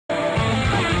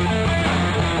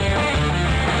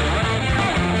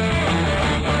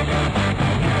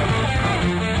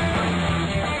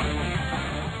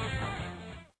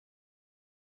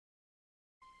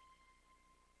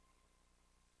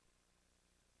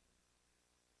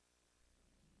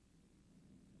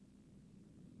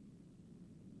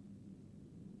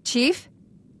Chief?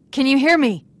 Can you hear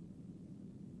me?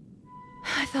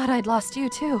 I thought I'd lost you,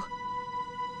 too.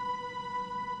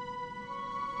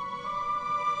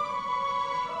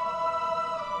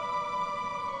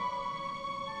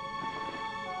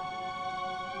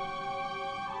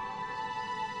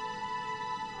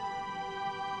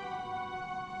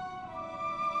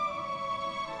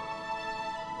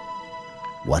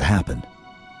 What happened?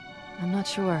 I'm not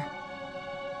sure.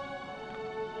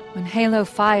 When Halo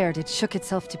fired, it shook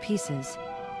itself to pieces.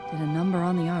 Did a number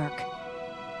on the Ark.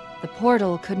 The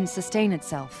portal couldn't sustain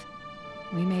itself.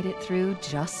 We made it through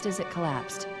just as it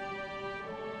collapsed.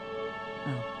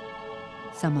 Well,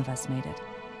 some of us made it.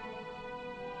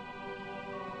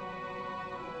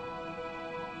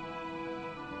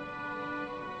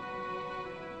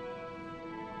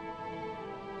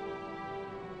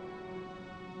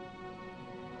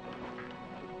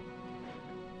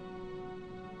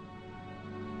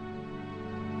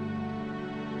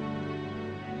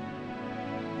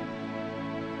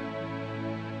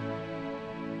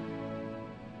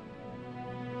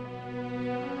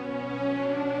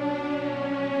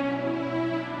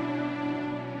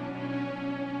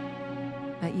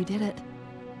 But you did it.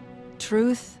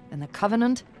 Truth and the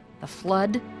Covenant, the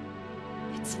Flood,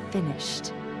 it's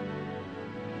finished.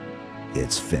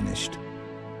 It's finished.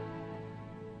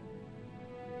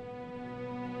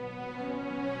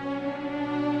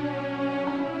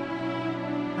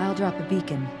 I'll drop a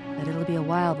beacon, but it'll be a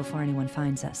while before anyone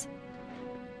finds us.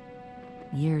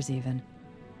 Years, even.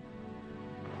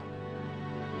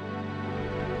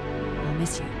 I'll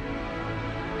miss you.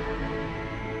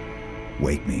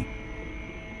 Wake me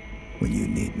when you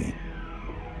need me.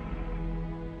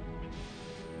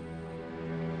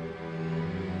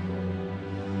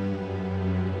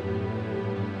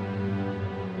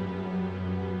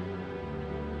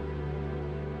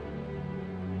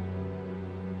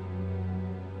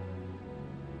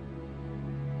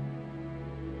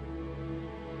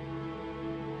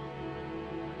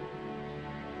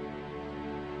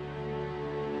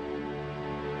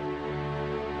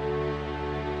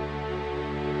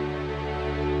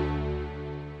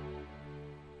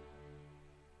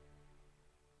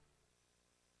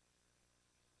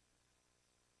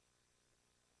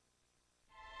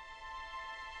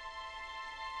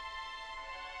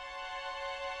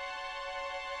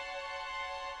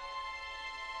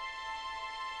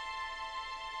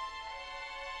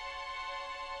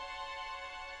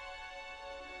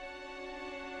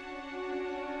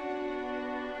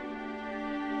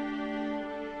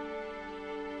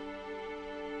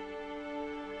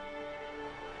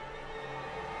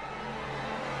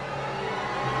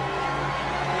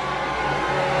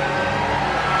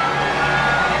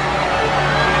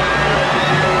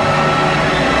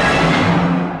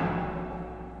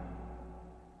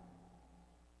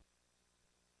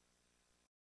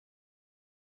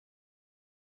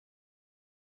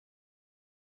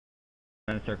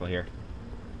 In a circle here.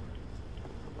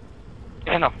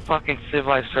 In a fucking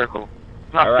civilized circle.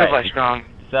 Not All right. civilized strong.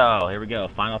 So, here we go.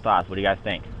 Final thoughts. What do you guys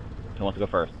think? Who wants to go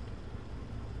first?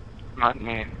 Not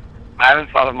me. I haven't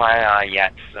thought of my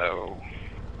yet, so.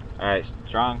 Alright,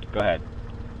 Strong, go ahead.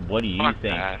 What do you Fuck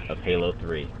think that. of Halo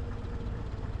 3?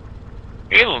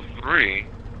 Halo 3?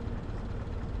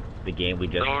 The game we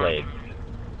just Oh. played.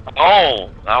 Oh,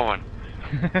 that one.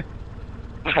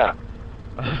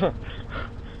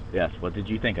 Yes, what did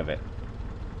you think of it?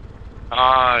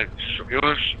 It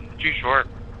was too short.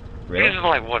 Really? It was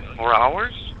like, what, 4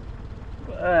 hours?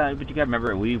 But you gotta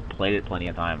remember, we played it plenty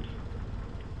of times.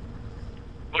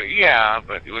 Well, yeah,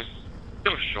 but it was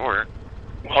short.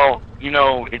 Well, you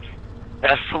know, it's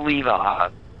best to leave,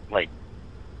 make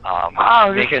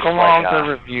just us, go on like, to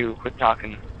review. Quit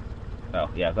talking. Oh,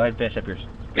 yeah, go ahead and finish up your...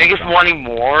 make us wanting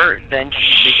more, then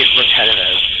just make it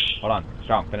repetitive. Hold on,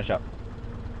 Strong, finish up.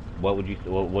 What would you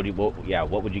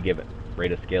give it?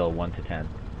 Rate a scale of 1 to 10.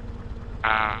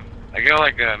 I go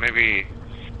like, maybe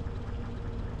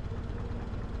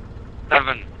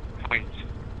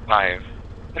 7.5.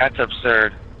 That's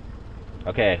absurd.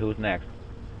 Okay, who's next?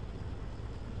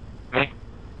 Me?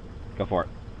 Go for it.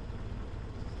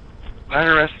 I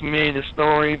underestimated the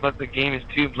story, but the game is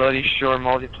too bloody short.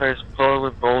 Multiplayer's full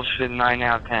with bullshit. 9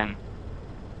 out of 10.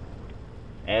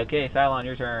 Okay, Cylon,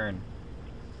 your turn.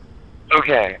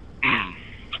 Okay.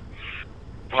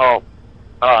 Well,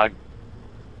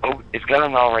 it's got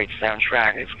an alright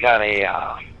soundtrack. It's got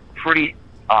a pretty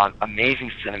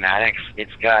amazing cinematics.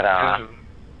 It's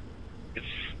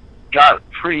got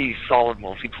pretty solid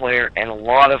multiplayer and a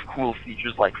lot of cool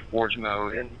features like Forge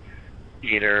mode and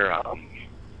theater.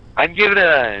 I'd give it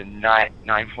a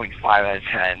 9.5 out of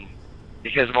 10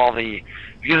 because of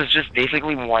because it's just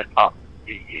basically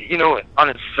you know, on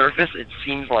its surface, it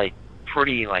seems like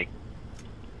pretty, like,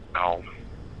 oh,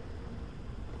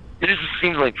 it just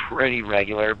seems like pretty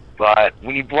regular, but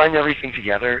when you blend everything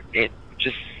together, it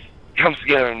just comes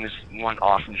together in this one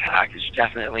awesome package.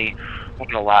 Definitely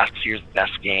one of last year's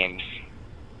best games.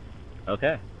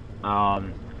 Okay.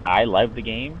 I love the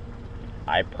game.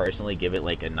 I personally give it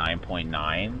like a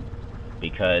 9.9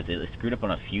 because it screwed up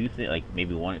on a few things, like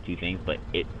maybe one or two things, but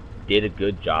it did a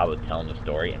good job of telling the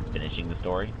story and finishing the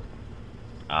story.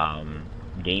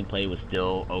 Gameplay was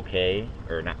still okay,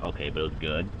 or not okay, but it was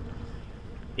good.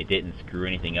 It didn't screw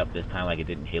anything up this time like it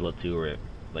did in Halo 2, where it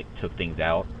like took things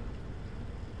out.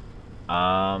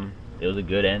 It was a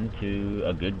good end to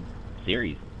a good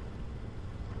series.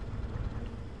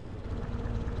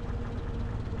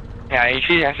 Yeah,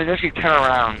 I suggest you turn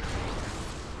around.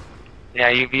 Yeah,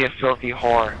 you'd be a filthy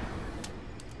whore.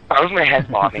 That was my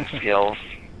head bobbing skills.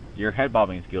 Your head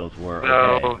bobbing skills were So,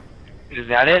 okay. is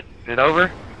that it? Is it over?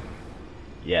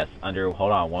 Yes,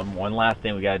 hold on, one last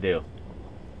thing we gotta do.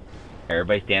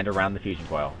 Everybody stand around the fusion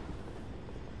coil.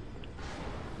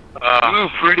 Ooh,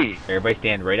 pretty. Everybody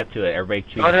stand right up to it. Everybody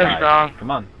choose Oh, a that's side. wrong.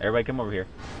 Come on, everybody come over here.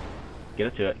 Get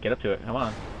up to it, get up to it, come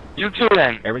on. You too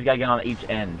then. Everybody's gotta get on each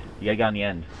end. You gotta get on the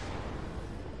end.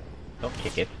 Don't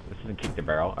kick it. This isn't kick the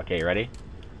barrel. Okay, you ready?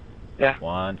 Yeah.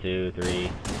 1, 2,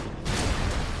 3.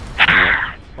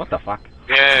 What the fuck?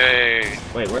 Yay.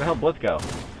 Wait, where the hell Blitz go?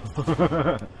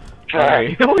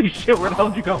 Sorry. Holy shit, where the hell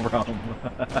did you come from?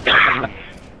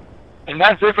 And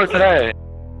that's it for today.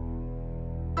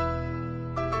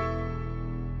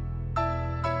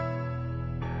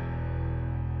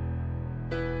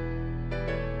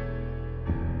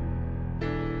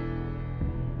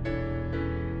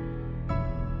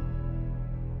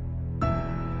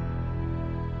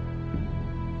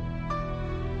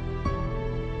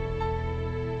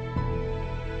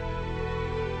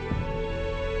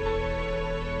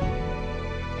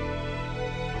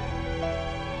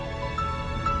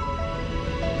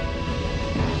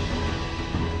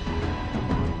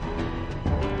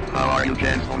 How are you,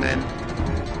 gentlemen?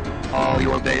 All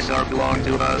your days are belong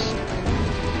to us.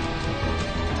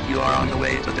 You are on the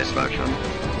way to destruction.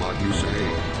 What you say?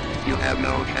 You have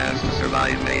no chance to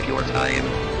survive, mate, your time.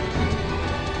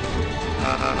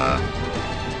 Ha ha ha.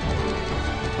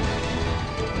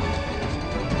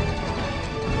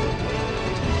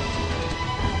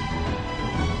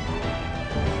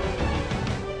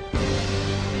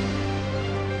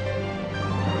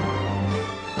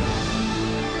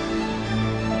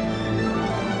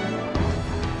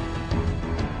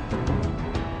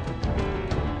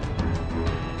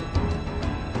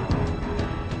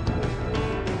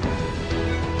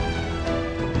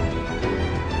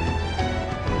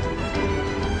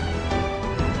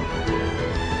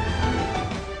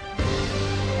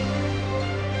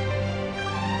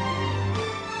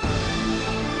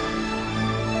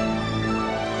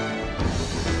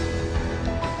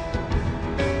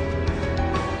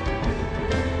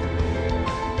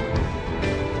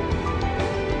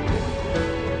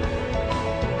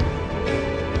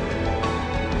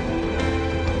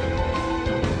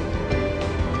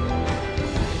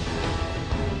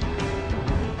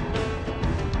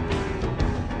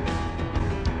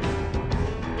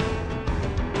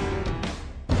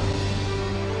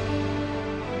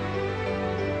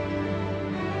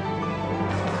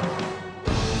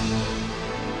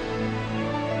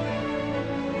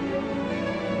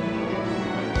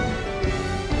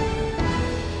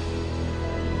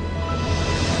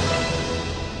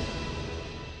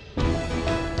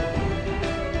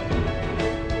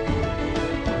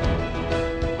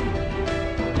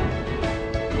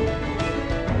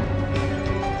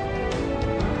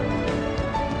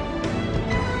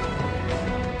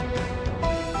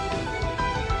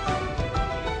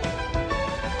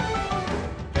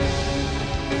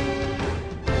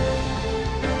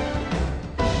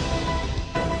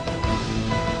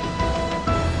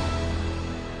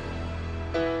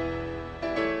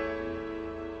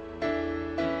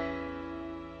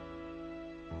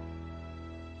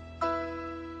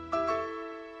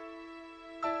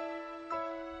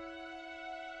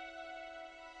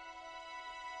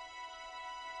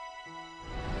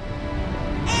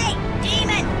 Hey,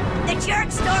 demon! The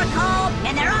jerk store called,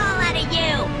 and they're all out of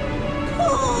you!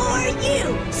 Poor you!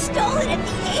 Stolen at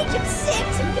the age of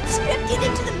 6 and conscripted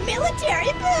into the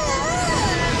military!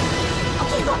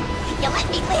 Okay, look, you let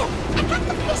me live. I got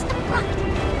the fist of pride.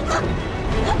 Look,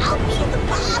 I'll be the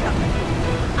bottom.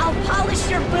 I'll polish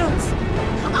your boots.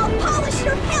 I'll polish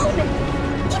your helmet.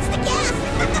 It's the gas